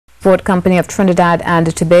Port Company of Trinidad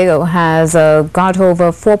and Tobago has got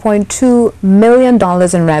over $4.2 million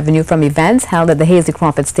in revenue from events held at the Hasely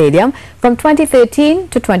Crawford Stadium from 2013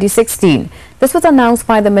 to 2016. This was announced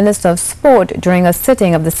by the Minister of Sport during a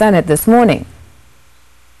sitting of the Senate this morning.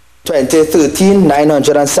 2013,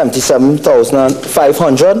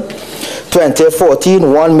 $977,500. 2014,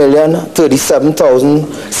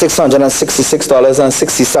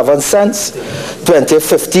 $1,037,666.67.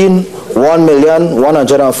 2015,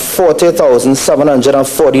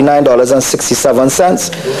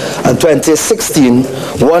 $1,140,749.67. And 2016,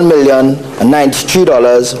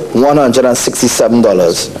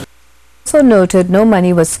 $1,093,167. Also noted no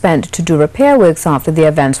money was spent to do repair works after the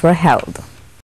events were held.